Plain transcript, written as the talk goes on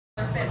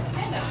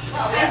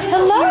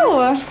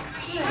Hello!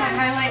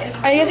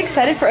 Are you guys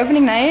excited for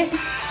opening night?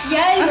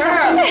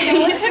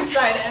 Yes! I'm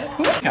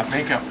excited.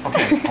 Makeup.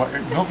 Okay, well,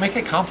 don't make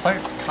it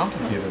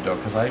complicated though,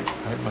 because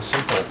I'm a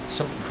simple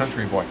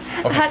country boy.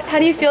 Okay. How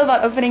do you feel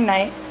about opening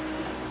night?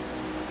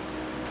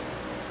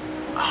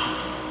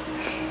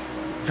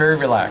 Very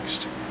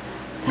relaxed,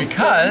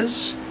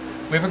 because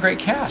we have a great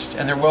cast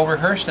and they're well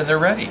rehearsed and they're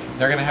ready.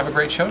 They're going to have a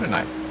great show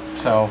tonight.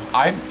 So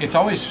it's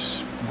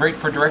always great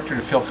for a director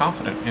to feel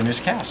confident in his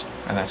cast,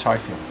 and that's how I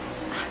feel.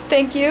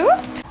 Thank you.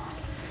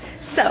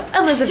 So,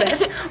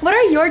 Elizabeth, what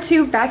are your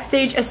 2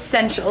 backstage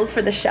essentials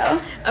for the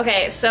show?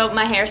 Okay, so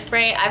my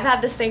hairspray, I've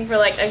had this thing for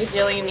like a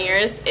gajillion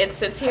years. It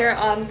sits here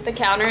on the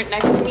counter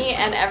next to me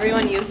and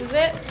everyone uses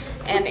it,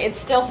 and it's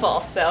still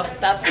full, so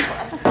that's the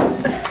plus.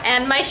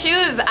 And my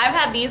shoes, I've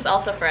had these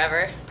also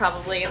forever,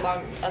 probably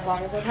as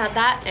long as I've had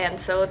that, and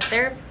so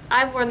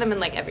I've worn them in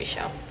like every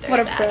show. They're What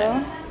a sad pro.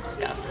 and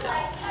scuffed,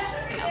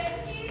 and, you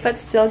know. But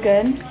still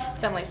good.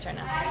 It's Emily's turn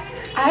now.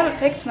 I haven't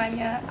picked mine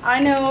yet. I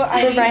know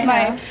I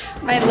need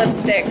my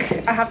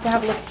lipstick. I have to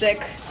have lipstick.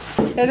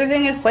 The other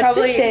thing is What's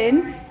probably the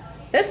shade?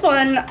 this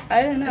one.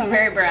 I don't know. It's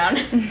very brown.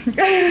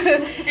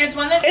 There's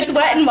one that's It's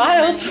Wet and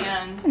Wild.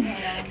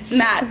 And,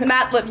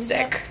 Matte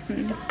lipstick.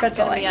 That's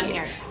all I on need.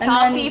 here. And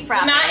Toffee then-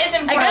 frappe. Matte is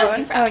important. I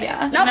guess- Oh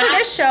yeah. Not for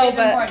this show,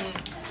 but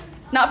important.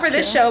 not for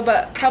this show,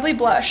 but probably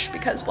blush,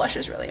 because blush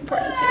is really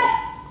important too.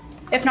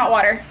 If not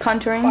water.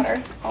 Contouring?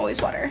 Water.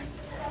 Always water.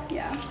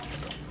 Yeah.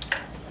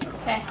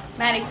 Okay,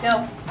 Maddie,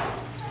 go.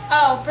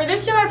 Oh, for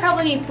this show I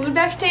probably need food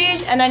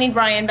backstage and I need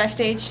Ryan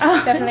backstage.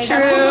 Oh, Definitely.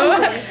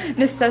 true.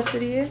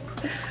 Necessity.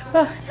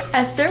 Oh,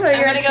 Esther, what are I'm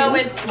your gonna go 2?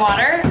 with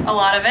water, a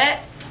lot of it,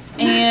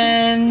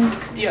 and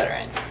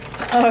deodorant.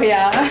 Oh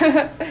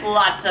yeah.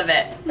 Lots of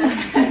it.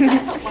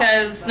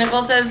 Because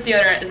Nicole says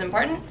deodorant is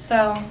important,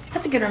 so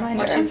That's a good reminder.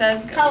 what she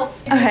says goes.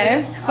 Health.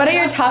 Okay. What are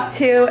your top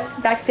 2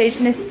 backstage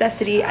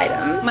necessity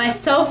items? My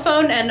cell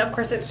phone and of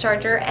course its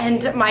charger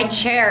and my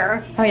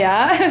chair. Oh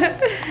yeah.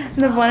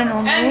 The one and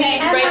only. And me,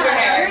 braid your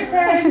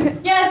hair.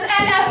 Yes,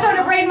 and Esther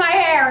to braid my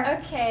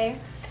hair. Okay.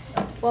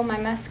 Well, my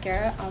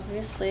mascara,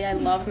 obviously. I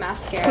love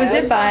mascara. Who's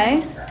it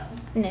by?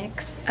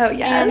 NYX. Oh And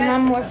yes.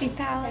 my Morphe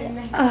palette.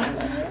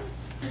 Oh,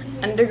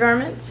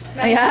 Undergarments.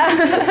 oh yeah.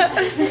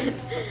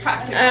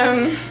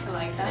 I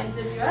like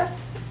that.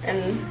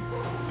 And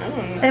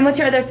And what's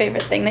your other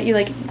favorite thing that you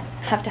like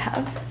have to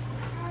have?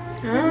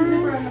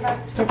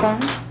 Your phone?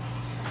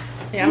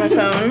 yeah, my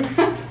phone.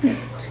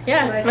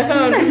 Yeah, my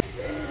phone.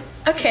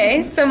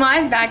 Okay, so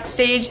my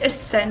backstage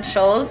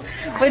essentials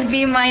would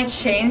be my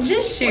change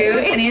of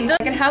shoes. I need them.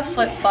 I can have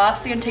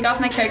flip-flops. So I'm gonna take off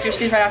my character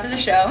shoes right after the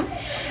show.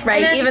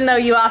 Right, then- even though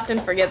you often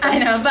forget them. I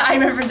know, but I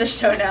remember the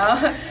show now.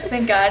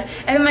 Thank God.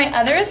 And then my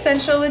other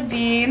essential would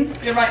be,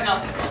 Your right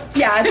nostril.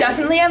 yeah,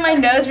 definitely have my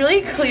nose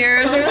really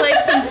clear. So maybe like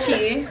some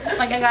tea.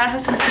 Like I gotta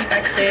have some tea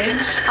backstage.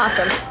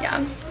 Awesome.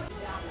 Yeah.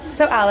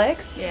 So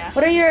Alex,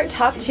 what are your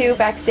top 2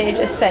 backstage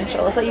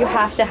essentials that you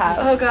have to have?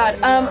 Oh god,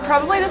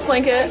 probably this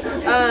blanket,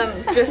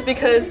 just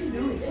because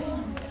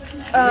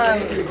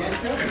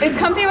it's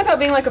comfy without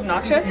being like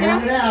obnoxious, you know?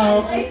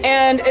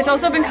 And it's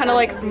also been kind of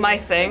like my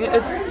thing.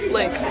 It's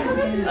like,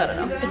 I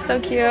don't know. It's so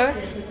cute.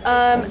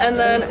 And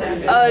then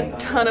a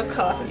ton of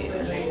coffee.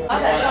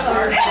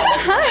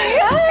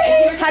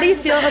 Hi. How do you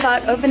feel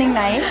about opening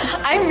night?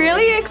 I'm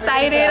really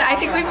excited. I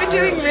think we've been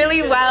doing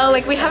really well.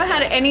 Like we haven't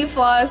had any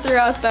flaws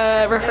throughout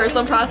the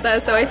rehearsal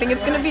process, so I think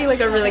it's gonna be like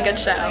a really good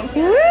show.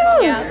 Woo!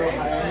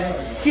 Yeah.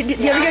 Do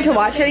you ever get to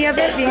watch any of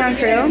it, being on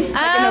crew?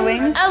 Like in the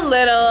wings? A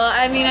little.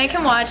 I mean, I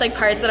can watch like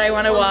parts that I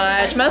want to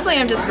watch. Mostly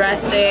I'm just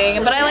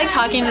resting, but I like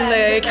talking to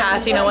the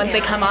cast, you know, once they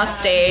come off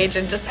stage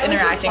and just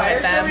interacting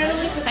with them.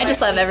 I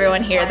just love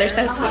everyone here. They're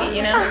so sweet,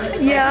 you know?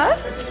 Yeah?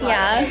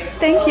 Yeah.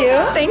 Thank you.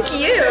 Thank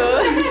you.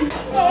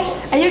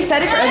 Are you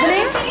excited for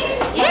opening?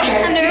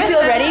 Yeah, I'm Do you nervous.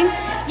 feel ready?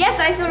 Yes,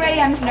 I feel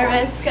ready. I'm just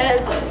nervous because,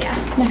 yeah.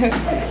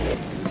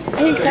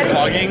 Are you excited?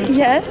 Vlogging?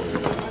 Yes.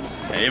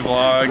 Hey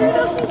vlog.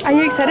 Are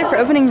you excited for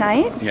opening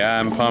night? Yeah,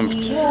 I'm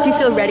pumped. Do you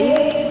feel ready?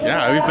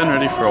 Yeah, we've been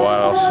ready for a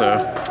while, so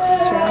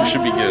it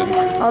should be good.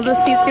 All those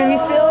seats gonna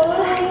be filled.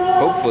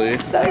 Hopefully.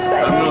 So I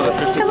excited. don't know,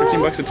 they're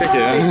 15 bucks a ticket.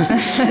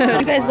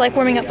 You guys like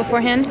warming up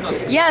beforehand?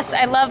 Yes,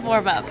 I love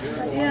warm-ups.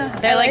 Yeah.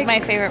 They're like my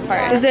favorite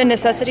part. Is it a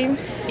necessity?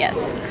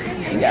 Yes,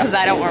 because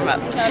I don't warm up.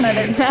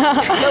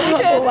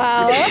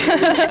 Wow.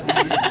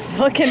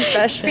 Full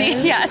confession.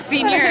 Yeah,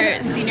 senior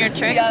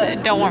tricks,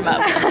 don't warm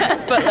up.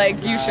 But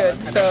like, you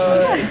should,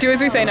 so do as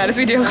we say, not as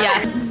we do.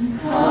 Yeah.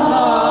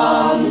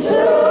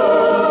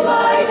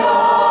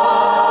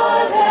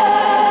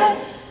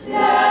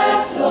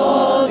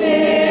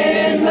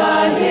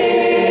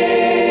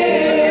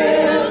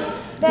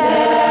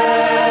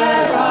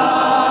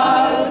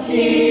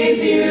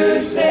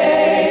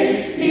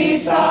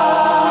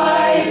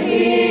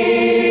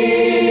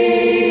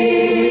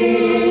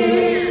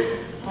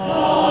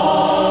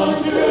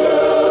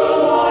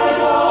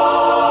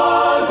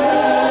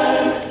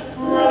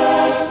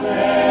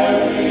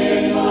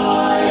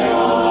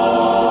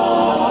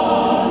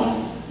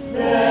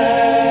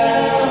 There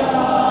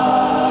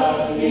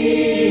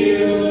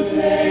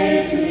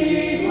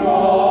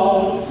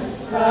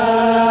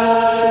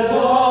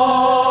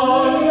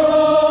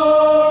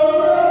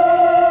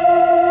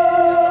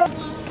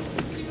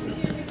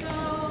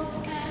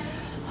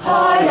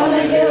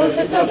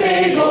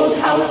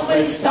house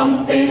with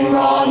something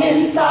wrong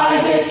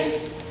inside it.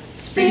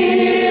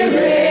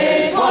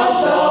 Spirits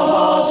watch the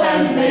halls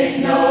and make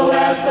no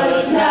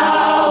effort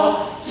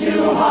now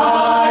to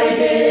hide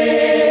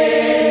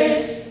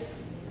it.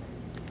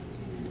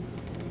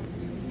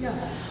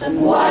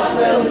 What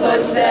will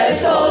put their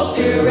souls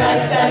to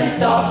rest and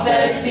stop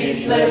their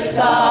ceaseless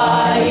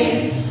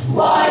sighing?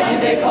 Why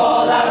do they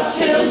call out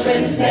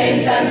children's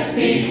names and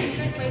speak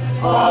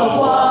of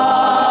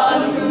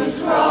one who's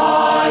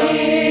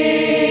crying?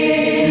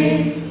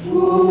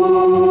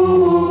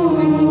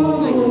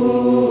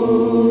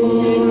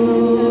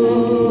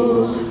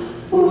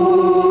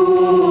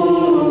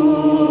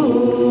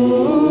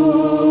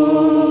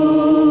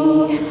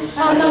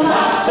 And the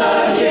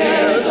master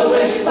hears the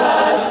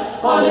whispers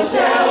on the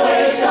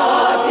stairways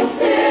dark and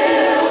still,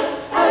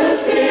 and the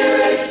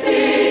spirits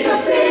speak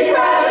of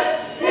secrets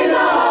in the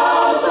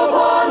house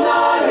upon the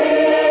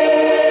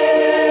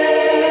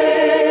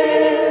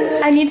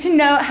hill. I need to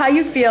know how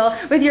you feel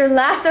with your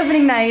last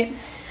opening night.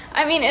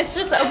 I mean, it's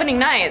just opening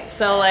night,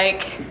 so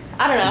like,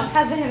 I don't know.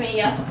 Hasn't hit me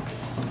yet.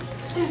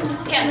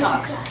 Can't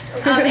talk.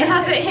 It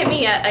hasn't hit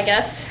me yet, I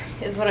guess,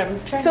 is what I'm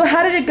trying So to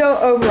how did it go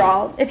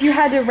overall? If you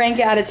had to rank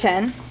it out of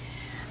 10.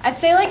 I'd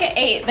say like an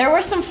 8. There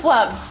were some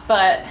flubs,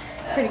 but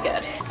pretty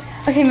good.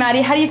 Okay,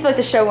 Maddie, how do you feel like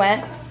the show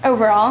went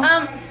overall?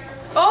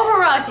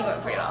 Overall, I think it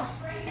went pretty well.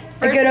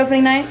 A good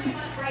opening night?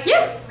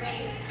 Yeah.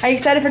 Are you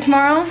excited for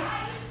tomorrow?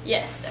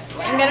 Yes,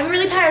 definitely. I'm gonna be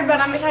really tired, but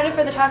I'm excited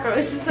for the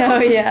tacos. So. Oh,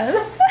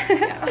 yes.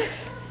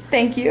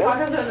 Thank you.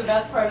 Tacos are the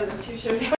best part of the 2 shows.